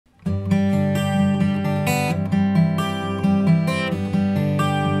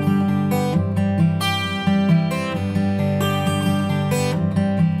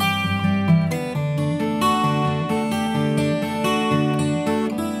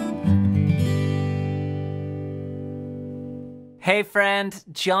Hey friend,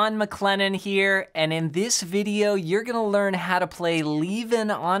 John MacLennan here, and in this video you're gonna learn how to play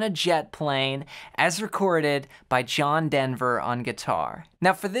Leavin on a jet plane as recorded by John Denver on guitar.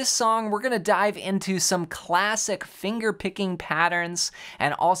 Now for this song we're gonna dive into some classic finger-picking patterns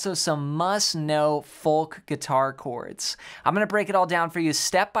and also some must-know folk guitar chords. I'm gonna break it all down for you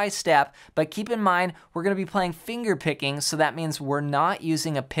step by step, but keep in mind we're gonna be playing finger-picking, so that means we're not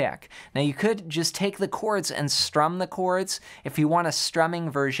using a pick. Now you could just take the chords and strum the chords if you want a strumming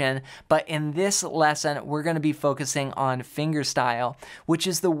version, but in this lesson we're going to be focusing on fingerstyle, which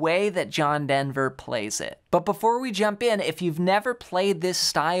is the way that John Denver plays it. But before we jump in, if you've never played this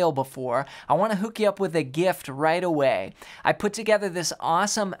style before, I want to hook you up with a gift right away. I put together this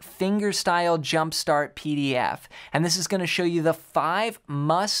awesome fingerstyle jumpstart PDF, and this is going to show you the 5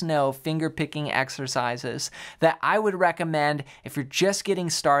 must-know finger-picking exercises that I would recommend if you're just getting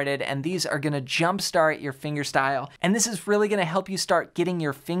started, and these are going to jumpstart your fingerstyle. And this is really going to help you start getting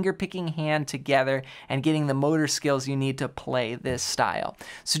your finger-picking hand together and getting the motor skills you need to play this style.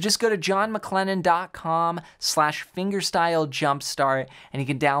 So just go to johnmaclennan.com/fingerstyle jumpstart and you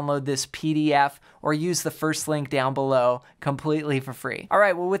can download this PDF or use the first link down below completely for free. All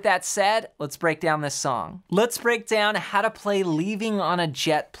right, well with that said, let's break down this song. Let's break down how to play Leaving on a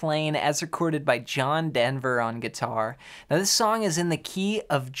Jet Plane as recorded by John Denver on guitar. Now this song is in the key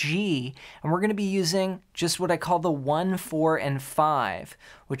of G, and we're gonna be using just what I call the 1, 4, and 5,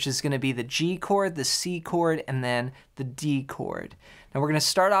 which is gonna be the G chord, the C chord, and then the D chord. Now we're gonna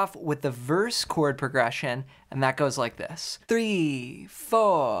start off with the verse chord progression, and that goes like this. 3,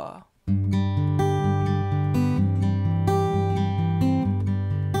 4.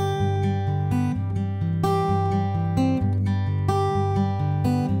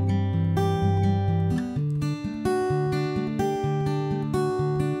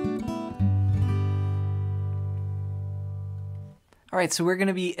 All right, so we're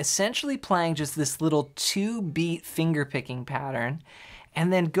gonna be essentially playing just this little 2-beat finger-picking pattern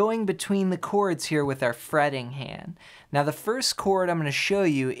and then going between the chords here with our fretting hand. Now the first chord I'm gonna show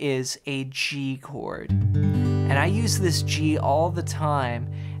you is a G chord. And I use this G all the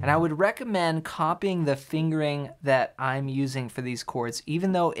time, and I would recommend copying the fingering that I'm using for these chords,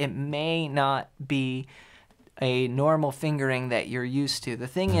 even though it may not be a normal fingering that you're used to. The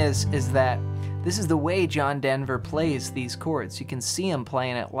thing is that this is the way John Denver plays these chords. You can see him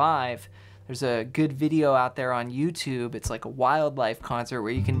playing it live. There's a good video out there on YouTube. It's like a wildlife concert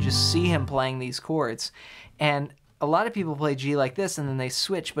where you can just see him playing these chords. And a lot of people play G like this and then they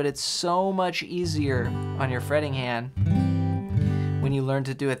switch, but it's so much easier on your fretting hand when you learn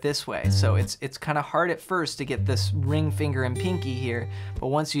to do it this way. So it's kind of hard at first to get this ring finger and pinky here, but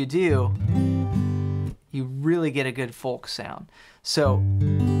once you do, you really get a good folk sound. So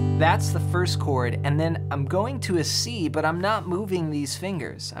that's the first chord, and then I'm going to a C, but I'm not moving these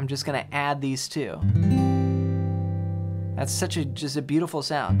fingers. I'm just gonna add these two. That's just a beautiful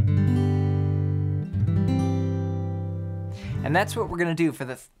sound. And that's what we're gonna do for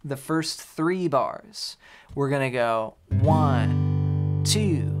the first 3 bars. We're gonna go 1,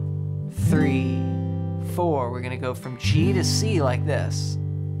 2, 3, 4. We're gonna go from G to C like this.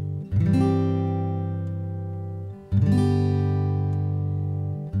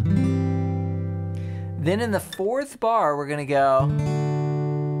 Then in the 4th bar, we're gonna go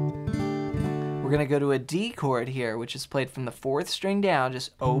to a D chord here, which is played from the 4th string down,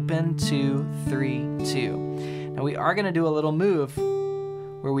 just open, 2, 3, 2. Now we are gonna do a little move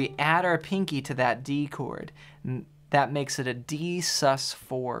where we add our pinky to that D chord, and that makes it a D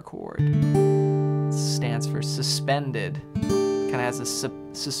sus4 chord. It stands for suspended, kind of has a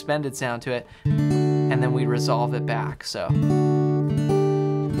suspended sound to it, and then we resolve it back, So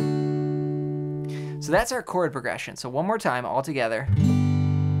that's our chord progression. So one more time, all together.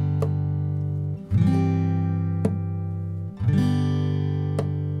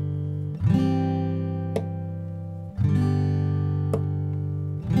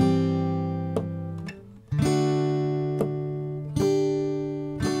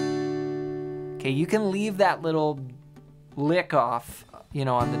 Okay, you can leave that little lick off, you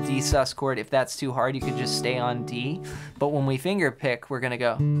know, on the D sus chord. If that's too hard, you could just stay on D. But when we finger pick, we're gonna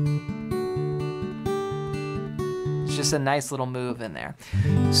go. It's just a nice little move in there.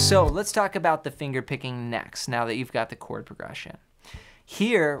 So let's talk about the finger picking next, now that you've got the chord progression.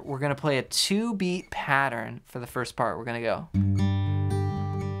 Here, we're gonna play a 2-beat pattern for the first part. We're gonna go.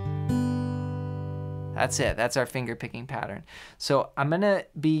 That's it, that's our finger picking pattern. So I'm gonna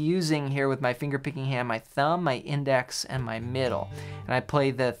be using here with my finger picking hand, my thumb, my index, and my middle. And I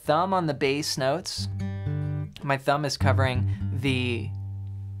play the thumb on the bass notes. My thumb is covering the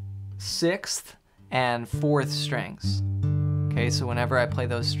 6th and 4th strings. Okay, Okay, so whenever I play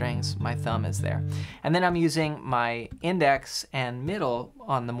those strings, my thumb is there. And then I'm using my index and middle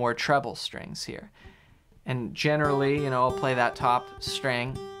on the more treble strings here. And generally, I'll play that top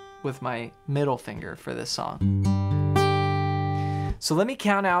string with my middle finger for this song. So let me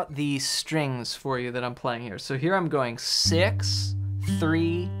count out the strings for you that I'm playing here. So here I'm going 6,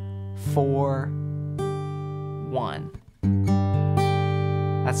 3, 4, 1.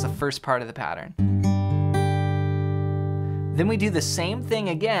 That's the first part of the pattern. Then we do the same thing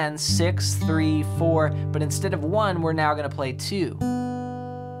again, 6, 3, 4, but instead of 1, we're now gonna play 2.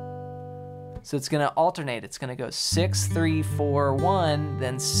 So it's gonna alternate. It's gonna go 6, 3, 4, 1,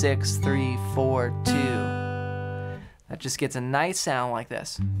 then 6, 3, 4, 2. That just gets a nice sound like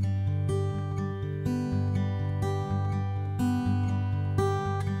this.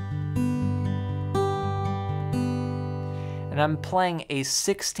 And I'm playing a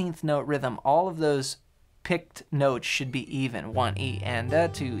 16th note rhythm. All of those picked notes should be even. 1 E and a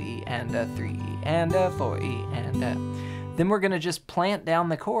 2 E and a 3 E and a 4 E and a. Then we're gonna just plant down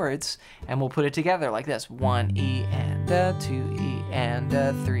the chords and we'll put it together like this. 1 E and a 2 E and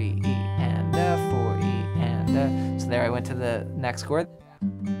a 3 E and a 4 E and a. So there I went to the next chord.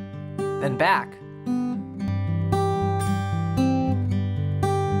 Then back.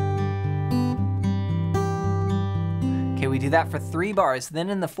 Okay, we do that for 3 bars. Then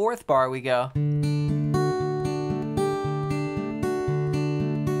in the 4th bar we go.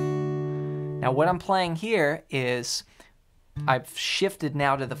 Now what I'm playing here is I've shifted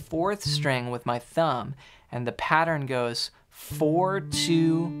now to the 4th string with my thumb, and the pattern goes 4,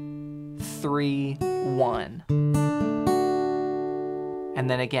 2, 3, 1. And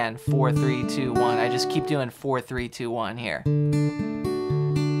then again, 4, 3, 2, 1. I just keep doing 4, 3, 2, 1 here.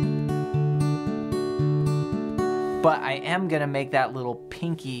 But I am gonna make that little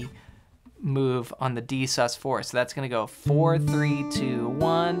pinky move on the D sus4. So that's gonna go 4, 3, 2,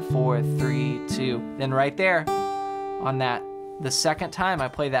 1, 4, 3, 2. Then right there on that, the second time I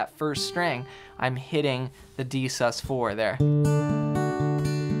play that first string, I'm hitting the D sus4 there.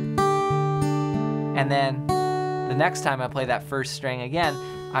 And then the next time I play that first string again,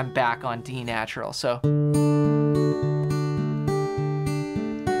 I'm back on D natural. So,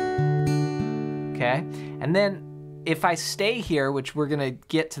 okay. And then if I stay here, which we're gonna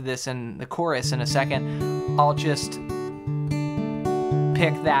get to this in the chorus in a second, I'll just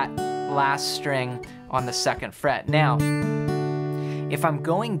pick that last string on the 2nd fret. Now, if I'm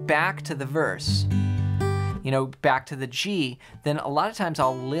going back to the verse, back to the G, then a lot of times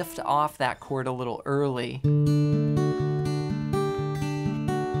I'll lift off that chord a little early.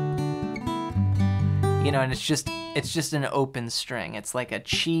 And it's just an open string. It's like a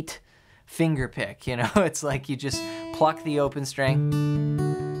cheat finger pick, It's like you just pluck the open string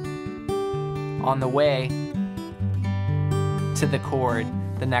on the way to the chord,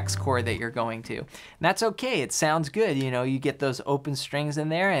 the next chord that you're going to. And that's okay, it sounds good, you get those open strings in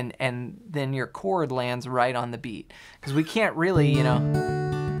there and then your chord lands right on the beat. Because we can't really,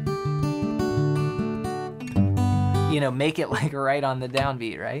 make it like right on the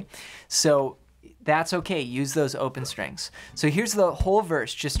downbeat, right? So that's okay, use those open strings. So here's the whole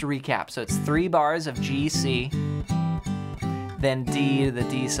verse, just to recap. So it's 3 bars of G, C, then D to the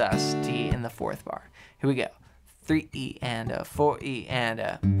D sus, D in the 4th bar. Here we go. 3 E and a 4 E and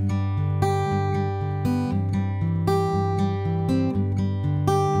a.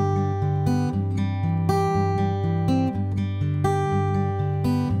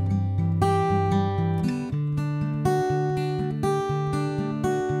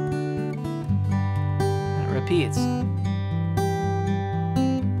 And it repeats.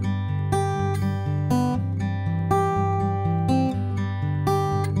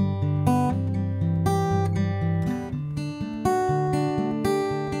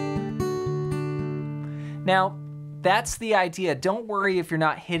 Now, that's the idea. Don't worry if you're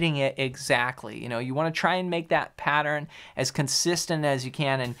not hitting it exactly. You want to try and make that pattern as consistent as you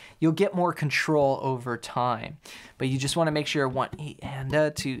can, and you'll get more control over time. But you just want to make sure 1 E and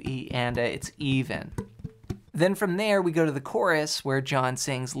a, 2 E and a, it's even. Then from there, we go to the chorus where John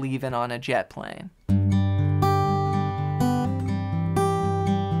sings Leavin' on a jet plane.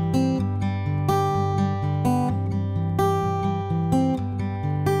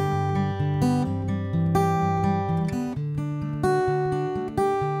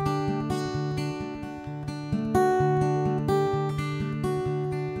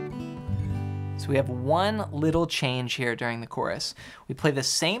 So we have one little change here during the chorus. We play the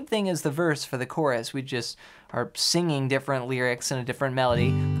same thing as the verse for the chorus. We just are singing different lyrics and a different melody.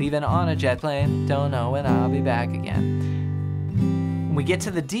 Leavin' on a jet plane, don't know when I'll be back again. When we get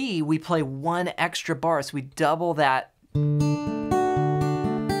to the D, we play 1 extra bar, so we double that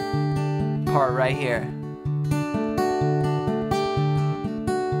part right here.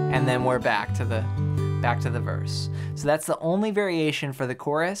 And then we're back to the verse. So that's the only variation for the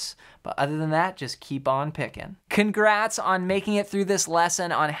chorus, but other than that, just keep on picking. Congrats on making it through this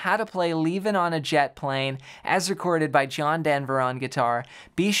lesson on how to play Leavin' on a Jet Plane as recorded by John Denver on guitar.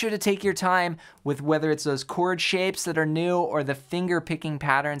 Be sure to take your time with whether it's those chord shapes that are new or the finger picking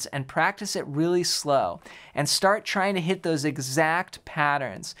patterns and practice it really slow. And start trying to hit those exact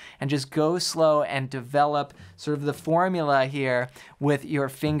patterns and just go slow and develop sort of the formula here with your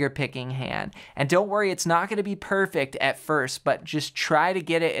finger picking hand. And don't worry, it's not going to be perfect at first, but just try to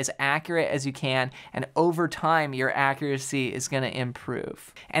get it as accurate as you can, and over time your accuracy is going to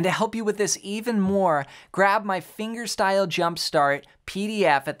improve. And to help you with this even more, grab my Fingerstyle Jumpstart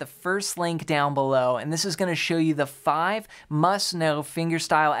PDF at the first link down below, and this is going to show you the 5 must-know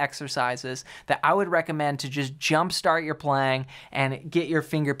fingerstyle exercises that I would recommend to just jumpstart your playing and get your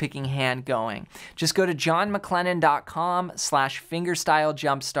finger-picking hand going. Just go to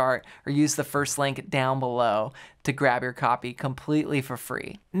johnmclennan.com/fingerstylejumpstart or use the first link down below to grab your copy completely for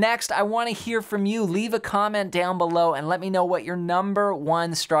free. Next, I want to hear from you. Leave a comment down below and let me know what your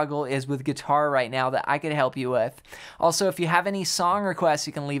 #1 struggle is with guitar right now that I could help you with. Also, if you have any song requests,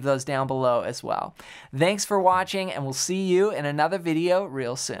 you can leave those down below as well. Thanks for watching, and we'll see you in another video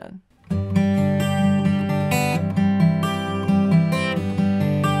real soon.